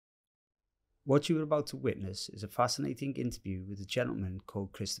What you are about to witness is a fascinating interview with a gentleman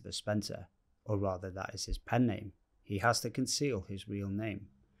called Christopher Spencer, or rather that is his pen name. He has to conceal his real name.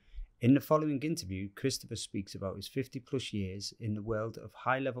 In the following interview, Christopher speaks about his 50 plus years in the world of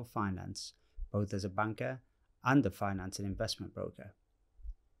high-level finance, both as a banker and a finance and investment broker.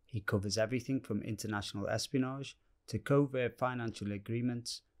 He covers everything from international espionage to covert financial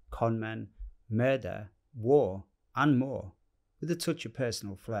agreements, conmen, murder, war, and more, with a touch of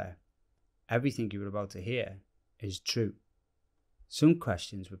personal flair. Everything you are about to hear is true. Some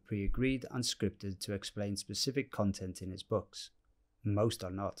questions were pre-agreed and scripted to explain specific content in his books. Most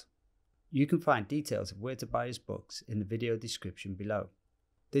are not. You can find details of where to buy his books in the video description below.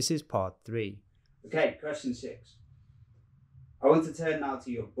 This is part 3. Okay, question 6. I want to turn now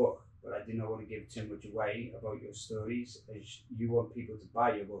to your book, but I do not want to give too much away about your stories, as you want people to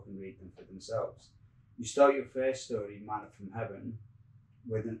buy your book and read them for themselves. You start your first story, Manna from Heaven,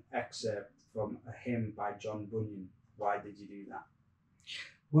 with an excerpt from a hymn by John Bunyan. Why did you do that?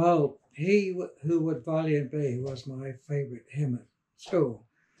 Well, He Who Would Valiant Be was my favourite hymn at school.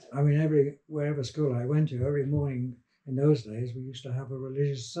 I mean, wherever school I went to, every morning in those days, we used to have a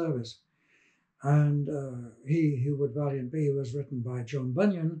religious service. And He Who Would Valiant Be was written by John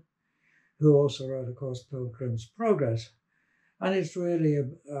Bunyan, who also wrote, of course, Pilgrim's Progress. And it's really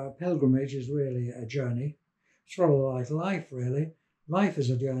a pilgrimage is really a journey. It's sort of like life, really. Life is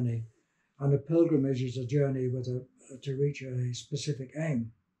a journey, and a pilgrimage is a journey to reach a specific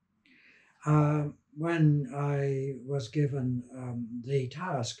aim. When I was given the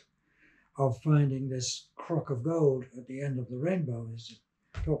task of finding this crock of gold at the end of the rainbow, as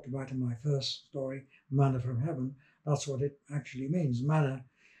I talked about in my first story, Manna from Heaven, that's what it actually means. Manna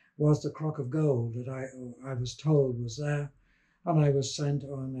was the crock of gold that I was told was there, and I was sent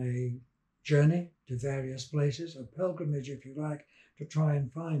on a journey to various places, a pilgrimage, if you like, to try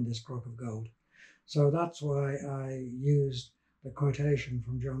and find this crock of gold. So that's why I used the quotation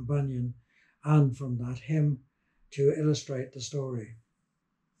from John Bunyan and from that hymn to illustrate the story.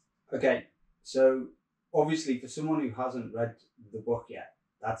 Okay, so obviously for someone who hasn't read the book yet,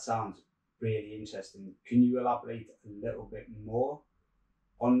 that sounds really interesting. Can you elaborate a little bit more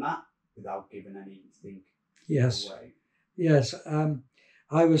on that without giving anything away? Yes.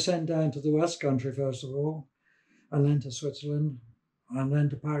 I was sent down to the West Country first of all, and then to Switzerland, and then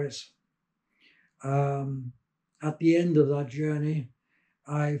to Paris. At the end of that journey,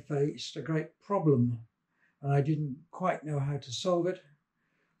 I faced a great problem, and I didn't quite know how to solve it.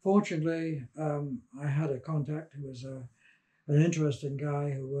 Fortunately, I had a contact who was an interesting guy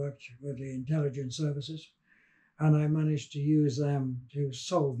who worked with the intelligence services, and I managed to use them to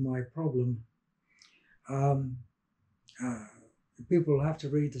solve my problem. People have to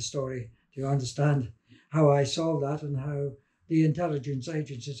read the story to understand how I solved that and how the intelligence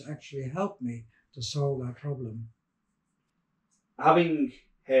agencies actually helped me to solve that problem. Having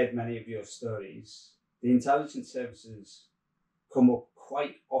heard many of your stories, the intelligence services come up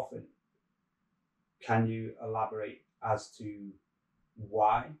quite often. Can you elaborate as to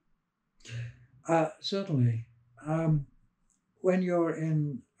why? Certainly. When you're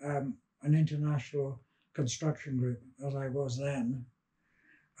in an international construction group, as I was then,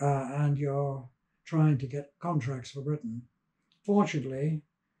 and you're trying to get contracts for Britain, fortunately,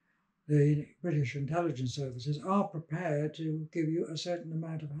 the British intelligence services are prepared to give you a certain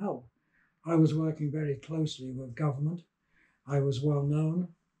amount of help. I was working very closely with government. I was well known.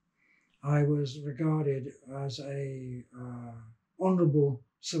 I was regarded as a honourable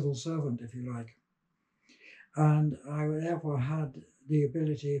civil servant, if you like. And I therefore had the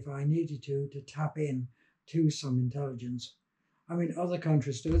ability, if I needed to tap in to some intelligence. I mean, other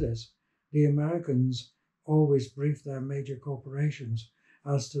countries do this. The Americans always brief their major corporations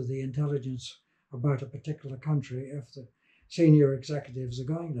as to the intelligence about a particular country if the senior executives are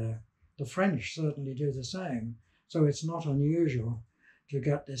going there. The French certainly do the same. So it's not unusual to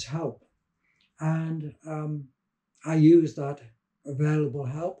get this help. And I use that available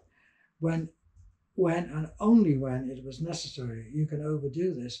help when and only when it was necessary. You can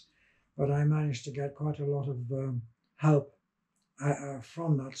overdo this, but I managed to get quite a lot of help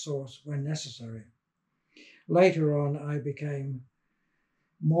from that source when necessary. Later on, I became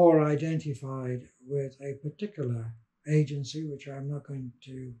more identified with a particular agency, which I'm not going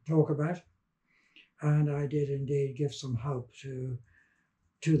to talk about, and I did indeed give some help to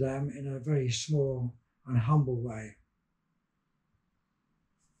them in a very small and humble way.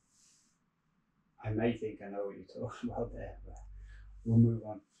 I may think I know what you're talking about there, but we'll move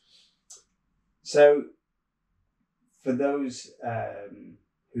on. So, for those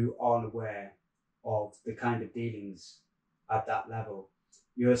who aren't aware of the kind of dealings at that level,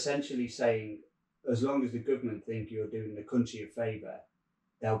 You're essentially saying, as long as the government think you're doing the country a favour,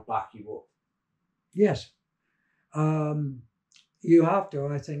 they'll back you up. Yes. You have to,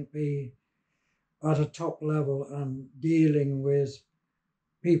 I think, be at a top level and dealing with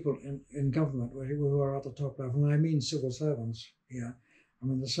people in government who are at the top level. And I mean civil servants here. I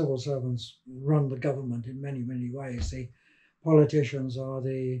mean, the civil servants run the government in many, many ways. The politicians are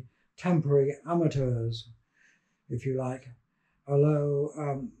the temporary amateurs, if you like.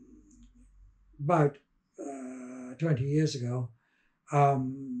 Although about 20 years ago,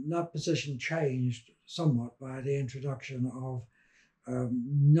 that position changed somewhat by the introduction of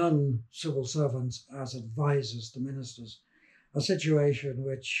non-civil servants as advisors to ministers, a situation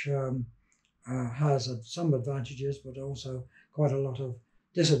which has some advantages but also quite a lot of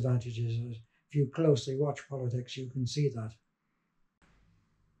disadvantages. If you closely watch politics, you can see that.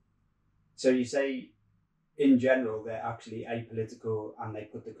 So you say, in general, they're actually apolitical and they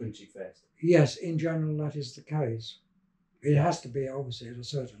put the country first? Yes, in general, that is the case. It has to be, obviously, at a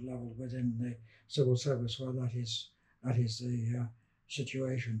certain level within the civil service where that is the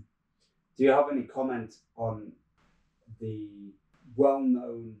situation. Do you have any comment on the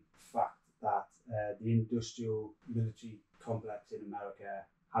well-known fact that the industrial military complex in America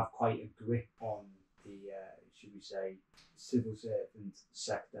have quite a grip on the, should we say, civil servant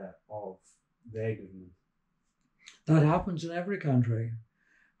sector of their government? That happens in every country.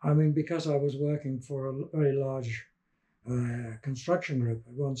 I mean, because I was working for a very large construction group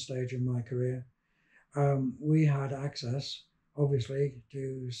at one stage in my career, we had access, obviously,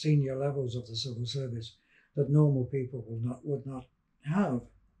 to senior levels of the civil service that normal people would not have.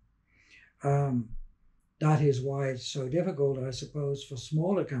 That is why it's so difficult, I suppose, for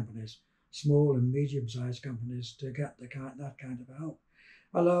smaller companies, small and medium-sized companies, to get that kind of help.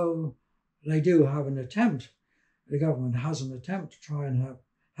 Although they do have an attempt, the government has an attempt to try and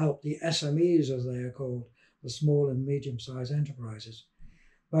help the SMEs, as they are called, the small and medium-sized enterprises.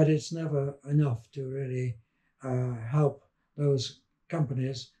 But it's never enough to really help those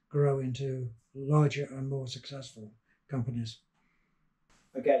companies grow into larger and more successful companies.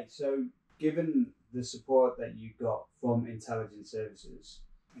 Okay, so given the support that you got from intelligence services,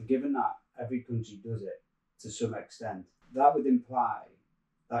 and given that every country does it to some extent, that would imply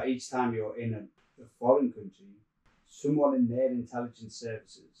that each time you're in a foreign country, someone in their intelligence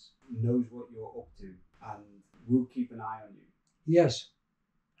services knows what you're up to and will keep an eye on you. Yes,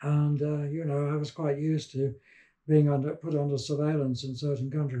 and I was quite used to being put under surveillance in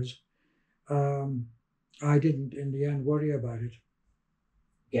certain countries. I didn't, in the end, worry about it.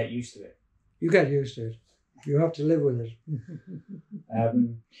 Get used to it. You get used to it. You have to live with it.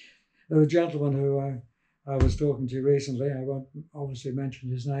 There was a gentleman who I was talking to recently, I won't obviously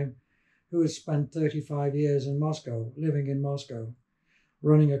mention his name, who has spent 35 years in Moscow, living in Moscow,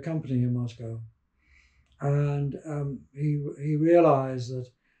 running a company in Moscow. And he realized that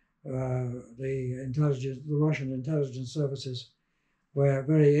the Russian intelligence services were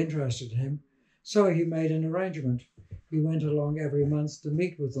very interested in him. So he made an arrangement. He went along every month to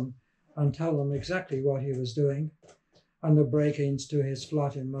meet with them and tell them exactly what he was doing. And the break-ins to his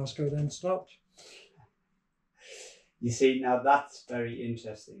flat in Moscow then stopped. You see, now that's very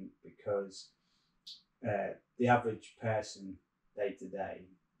interesting, because the average person day to day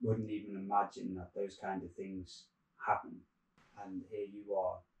wouldn't even imagine that those kind of things happen. And here you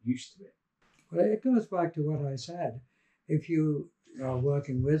are, used to it. Well, it goes back to what I said. If you are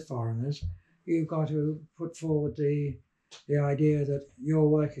working with foreigners, you've got to put forward the idea that you're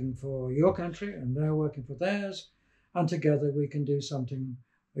working for your country and they're working for theirs, and together we can do something,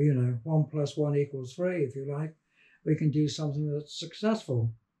 1 + 1 = 3, if you like. We can do something that's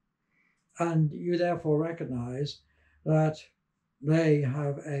successful. And you therefore recognize that they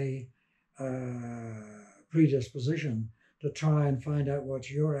have a predisposition to try and find out what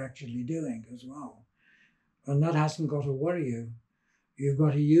you're actually doing as well. And that hasn't got to worry you. You've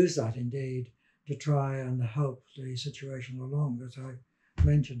got to use that, indeed, to try and help the situation along, as I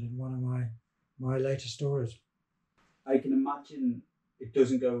mentioned in one of my later stories. I can imagine it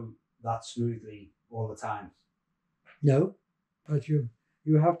doesn't go that smoothly all the time. No, but you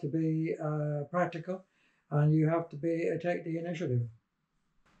have to be practical, and you have to take the initiative.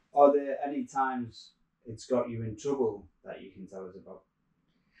 Are there any times it's got you in trouble that you can tell us about?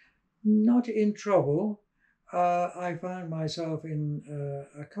 Not in trouble. I found myself in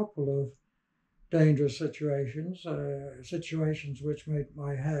a couple of dangerous situations, situations which made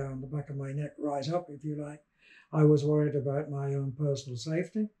my hair on the back of my neck rise up, if you like. I was worried about my own personal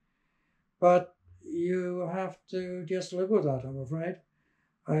safety, but you have to just live with that, I'm afraid.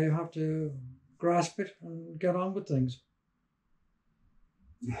 You have to grasp it and get on with things.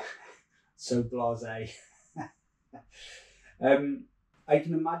 So blasé. I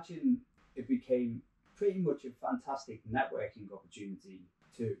can imagine it became pretty much a fantastic networking opportunity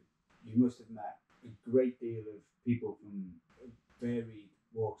too. You must have met a great deal of people from varied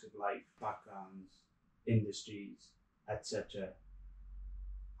walks of life, backgrounds, industries, etc.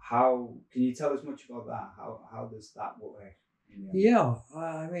 How can you tell us much about that? How does that work? Yeah,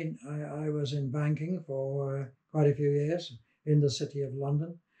 I mean, I was in banking for quite a few years in the City of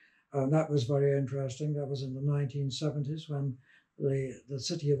London. That was very interesting. That was in the 1970s when the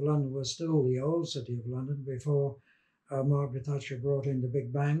City of London was still the old City of London before Margaret Thatcher brought in the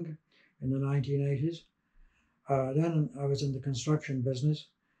Big Bang in the 1980s. Then I was in the construction business,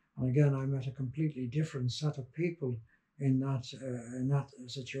 and again I met a completely different set of people in that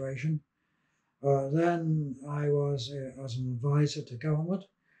situation. Then I was as an advisor to government,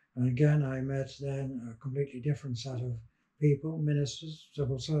 and again I met then a completely different set of people, ministers,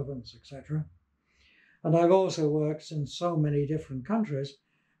 civil servants, etc. And I've also worked in so many different countries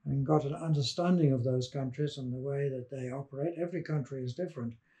and got an understanding of those countries and the way that they operate. Every country is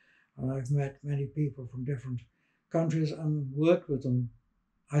different, and I've met many people from different countries and worked with them,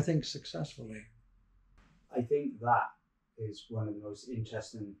 I think, successfully. I think that is one of the most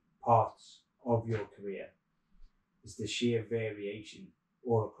interesting parts of your career, is the sheer variation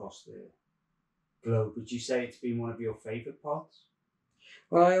all across the globe. Would you say it's been one of your favourite parts?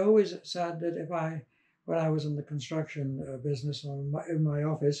 Well, I always said that when I was in the construction business or in my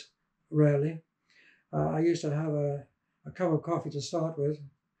office, rarely, I used to have a cup of coffee to start with,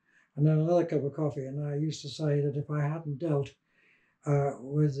 and then another cup of coffee. And I used to say that if I hadn't dealt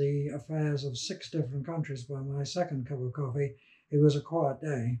with the affairs of 6 different countries by my second cup of coffee, it was a quiet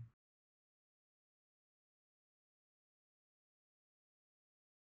day.